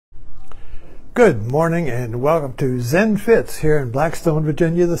Good morning and welcome to Zen Fits here in Blackstone,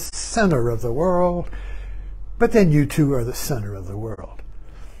 Virginia, the center of the world. But then you too are the center of the world.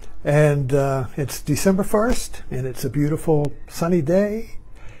 And it's December 1st and it's a beautiful sunny day.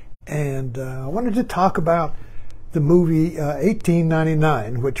 And I wanted to talk about the movie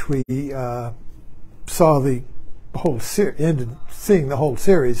 1899, which we saw the whole ended seeing the whole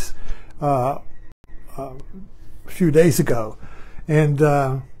series a few days ago.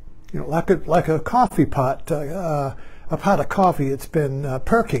 And you know, like a coffee pot, a pot of coffee, it's been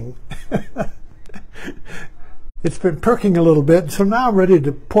perking. It's been perking a little bit, so now I'm ready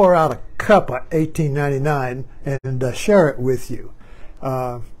to pour out a cup of 1899 and share it with you.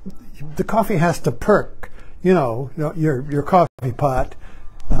 The coffee has to perk, you know your coffee pot,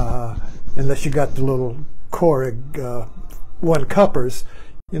 unless you got the little Keurig one cuppers,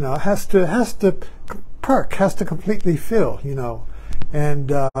 you know, has to perk, has to completely fill, you know.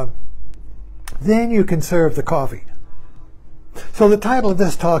 And then you can serve the coffee. So the title of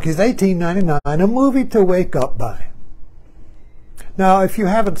this talk is 1899, a movie to wake up by. Now, if you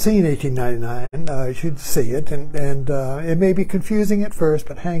haven't seen 1899, you should see it, and it may be confusing at first,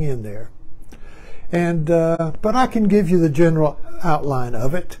 but hang in there. And but I can give you the general outline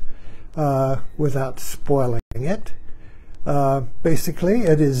of it without spoiling it. Basically,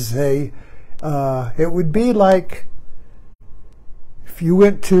 it is it would be like if you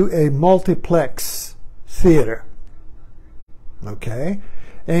went to a multiplex theater, okay,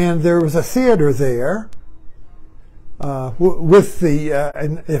 and there was a theater there with the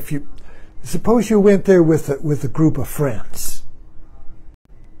and if you suppose you went there with a group of friends,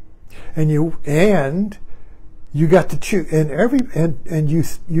 and you got to choose, and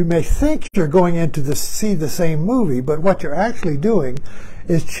you may think you're going in to see the same movie, but what you're actually doing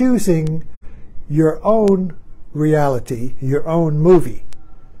is choosing your own reality, your own movie,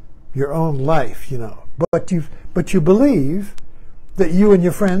 your own life, you know. But you believe that you and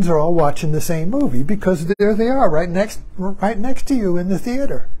your friends are all watching the same movie because there they are, right next to you in the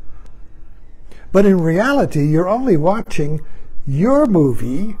theater. But in reality, you're only watching your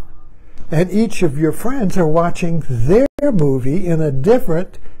movie, and each of your friends are watching their movie in a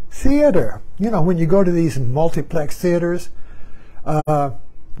different theater. You know, when you go to these multiplex theaters,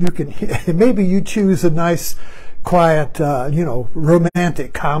 you can maybe you choose a nice, quiet, you know,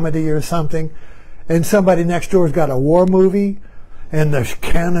 romantic comedy or something, and somebody next door's got a war movie, and there's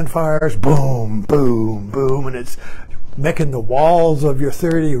cannon fires, boom, boom, boom, and it's making the walls of your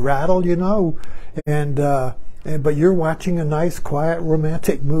theater rattle, you know, and but you're watching a nice, quiet,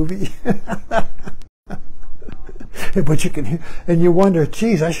 romantic movie. But you can hear, and you wonder,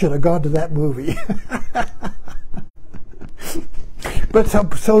 geez, I should have gone to that movie. But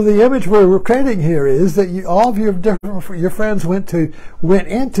so the image we're creating here is that all of your friends went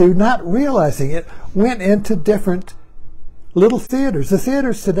into, not realizing it, went into different little theaters. The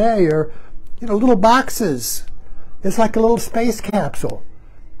theaters today are, you know, little boxes. It's like a little space capsule.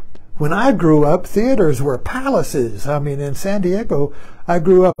 When I grew up, theaters were palaces. I mean, in San Diego, I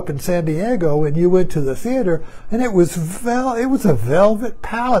grew up in San Diego, and you went to the theater, and it was a velvet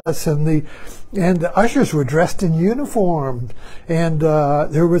palace, and the ushers were dressed in uniform, and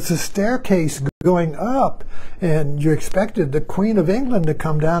there was a staircase going up, and you expected the Queen of England to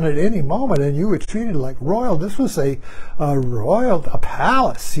come down at any moment, and you were treated like royal. This was a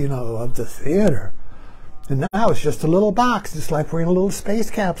palace, you know, of the theater. And now it's just a little box. It's like we're in a little space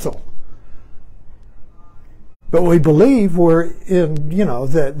capsule. But we believe we're in, you know,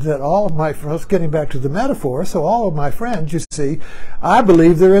 that all of my friends, getting back to the metaphor, so all of my friends, you see, I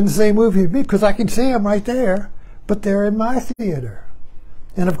believe they're in the same movie with me because I can see them right there, but they're in my theater.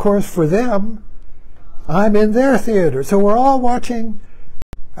 And of course, for them, I'm in their theater. So we're all watching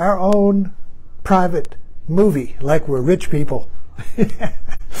our own private movie, like we're rich people.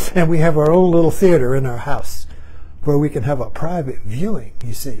 And we have our own little theater in our house where we can have a private viewing,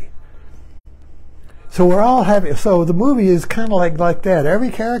 you see. So we're all having, so the movie is kind of like that. Every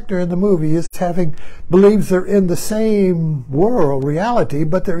character in the movie believes they're in the same world, reality,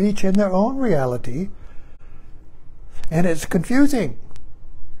 but they're each in their own reality. And it's confusing.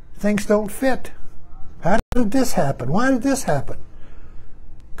 Things don't fit. How did this happen? Why did this happen?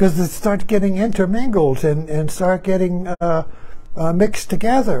 Because it starts getting intermingled and start getting mixed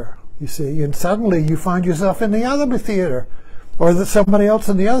together, you see. And suddenly you find yourself in the other theater. Or that somebody else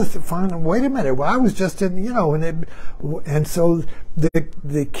in the other find, wait a minute, well, I was just in, you know, and so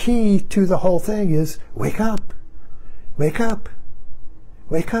the key to the whole thing is wake up, wake up,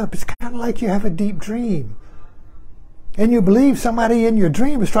 wake up. It's kind of like you have a deep dream, and you believe somebody in your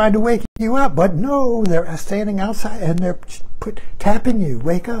dream is trying to wake you up, but no, they're standing outside and they're tapping you,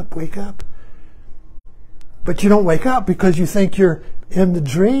 wake up, wake up. But you don't wake up because you think you're in the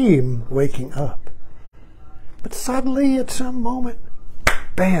dream waking up. But suddenly at some moment,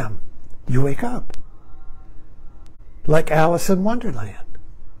 bam, you wake up. Like Alice in Wonderland.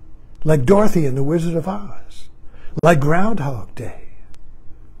 Like Dorothy in The Wizard of Oz. Like Groundhog Day.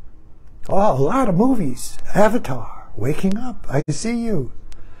 Oh, a lot of movies. Avatar, Waking Up, I See You.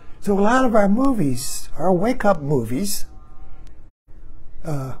 So a lot of our movies are wake-up movies.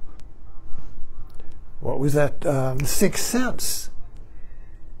 What was that? Sixth Sense.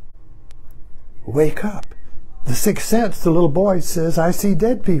 Wake up. The Sixth Sense, the little boy says, I see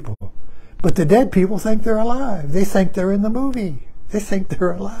dead people. But the dead people think they're alive. They think they're in the movie. They think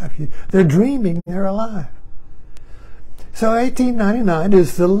they're alive. They're dreaming they're alive. So 1899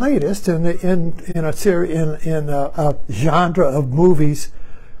 is the latest in a genre of movies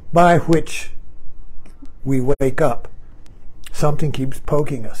by which we wake up. Something keeps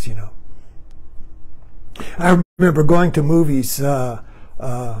poking us, you know. I remember going to movies when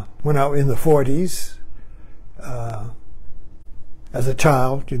I was in the 40s. As a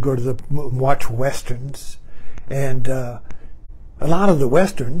child, you'd go to watch westerns, and a lot of the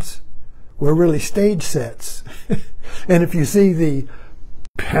westerns were really stage sets. And if you see the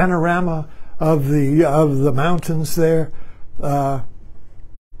panorama of the mountains there,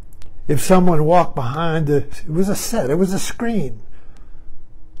 if someone walked behind it was a set, it was a screen.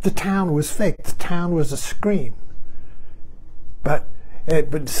 The town was fake. The town was a screen. But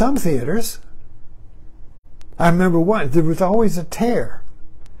some theaters, I remember there was always a tear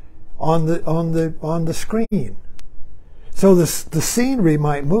on the screen. So the scenery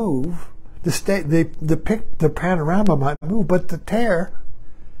might move, the panorama might move, but the tear,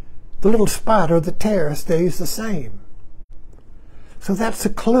 the little spot or the tear stays the same. So that's a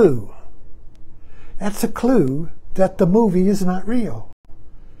clue. That's a clue that the movie is not real.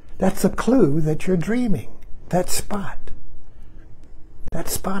 That's a clue that you're dreaming. That spot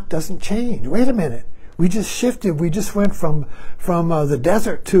doesn't change. Wait a minute. We just shifted. We just went from the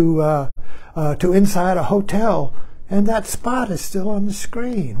desert to inside a hotel, and that spot is still on the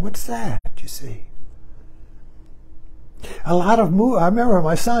screen. What's that? You see. A lot of I remember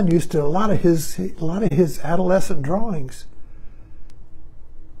my son used to a lot of his adolescent drawings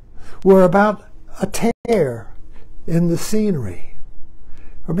were about a tear in the scenery,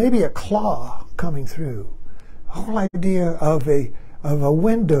 or maybe a claw coming through. The whole idea of a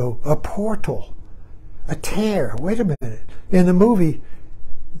window, a portal, a tear. Wait a minute. In the movie,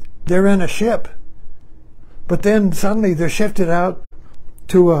 they're in a ship, but then suddenly they're shifted out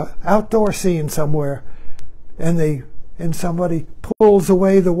to an outdoor scene somewhere, and somebody pulls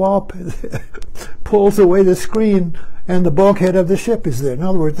away the wall, pulls away the screen, and the bulkhead of the ship is there. In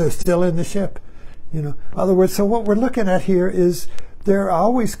other words, they're still in the ship. You know. In other words, so what we're looking at here is there are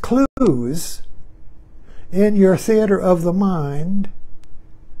always clues in your theater of the mind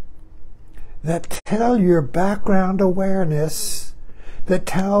that tell your background awareness, that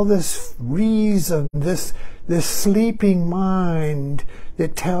tell this reason, this sleeping mind,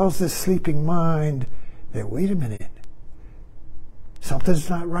 that tells this sleeping mind that, wait a minute, something's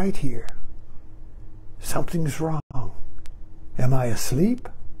not right here. Something's wrong. Am I asleep?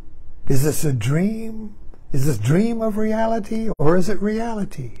 Is this a dream? Is this dream of reality, or is it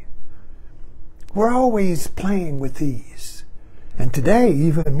reality? We're always playing with these. And today,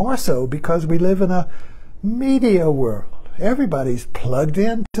 even more so, because we live in a media world. Everybody's plugged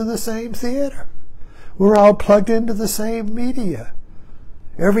into the same theater. We're all plugged into the same media.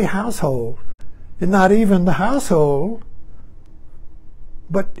 Every household, and not even the household,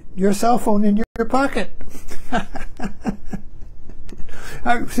 but your cell phone in your pocket.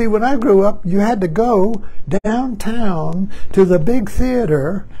 See, when I grew up, you had to go downtown to the big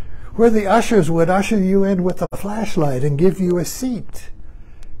theater where the ushers would usher you in with a flashlight and give you a seat,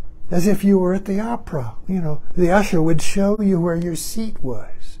 as if you were at the opera. You know, the usher would show you where your seat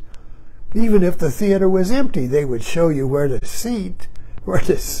was. Even if the theater was empty, they would show you where to sit,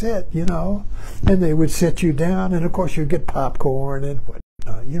 you know, and they would sit you down, and of course you'd get popcorn and whatnot.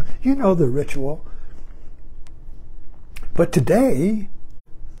 You know the ritual. But today,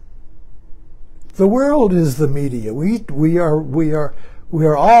 the world is the media. We are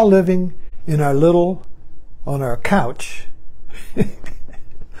all living in on our couch.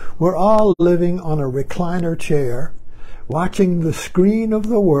 We're all living on a recliner chair, watching the screen of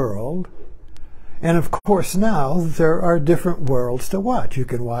the world. And of course now there are different worlds to watch. You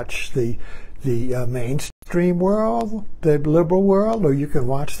can watch the mainstream world, the liberal world, or you can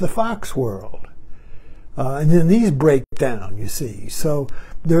watch the Fox world. And then these break down, you see. So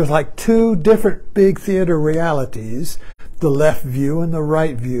there's like two different big theater realities, the left view and the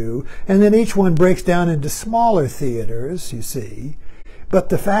right view, and then each one breaks down into smaller theaters, you see. But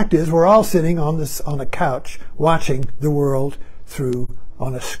the fact is, we're all sitting on a couch watching the world through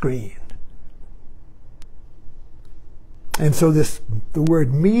on a screen. And so the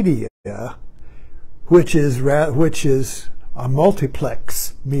word media, which is a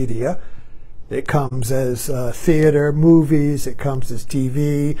multiplex media, it comes as theater, movies, it comes as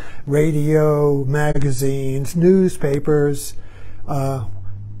TV, radio, magazines, newspapers,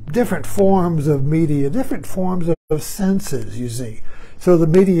 different forms of media, different forms of senses, you see. So the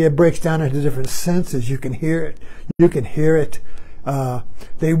media breaks down into different senses. You can hear it. You can hear it.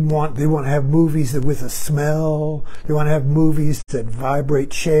 They want to have movies with a smell. They want to have movies that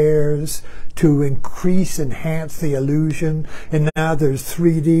vibrate chairs to enhance the illusion. And now there's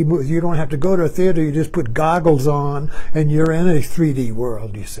 3D movies. You don't have to go to a theater. You just put goggles on and you're in a 3D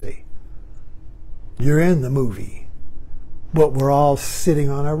world, you see. You're in the movie. But we're all sitting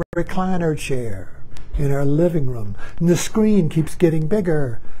on a recliner chair in our living room. And the screen keeps getting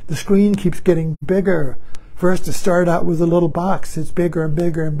bigger. The screen keeps getting bigger. First, it started out with a little box. It's bigger and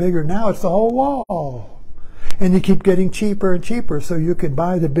bigger and bigger. Now it's the whole wall. And you keep getting cheaper and cheaper, so you can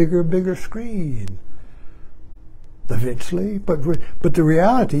buy the bigger and bigger screen eventually. But the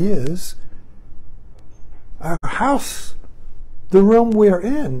reality is, our house, the room we're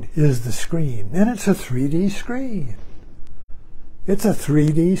in, is the screen. And it's a 3D screen. It's a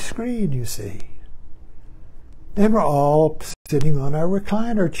 3D screen, you see. And we're all sitting on our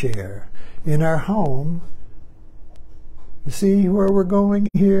recliner chair in our home. You see where we're going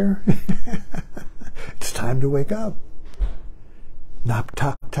here? It's time to wake up. Knock,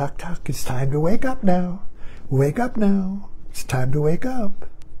 tock, tock, tock. It's time to wake up now. Wake up now. It's time to wake up.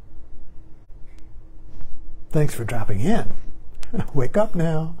 Thanks for dropping in. Wake up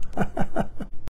now.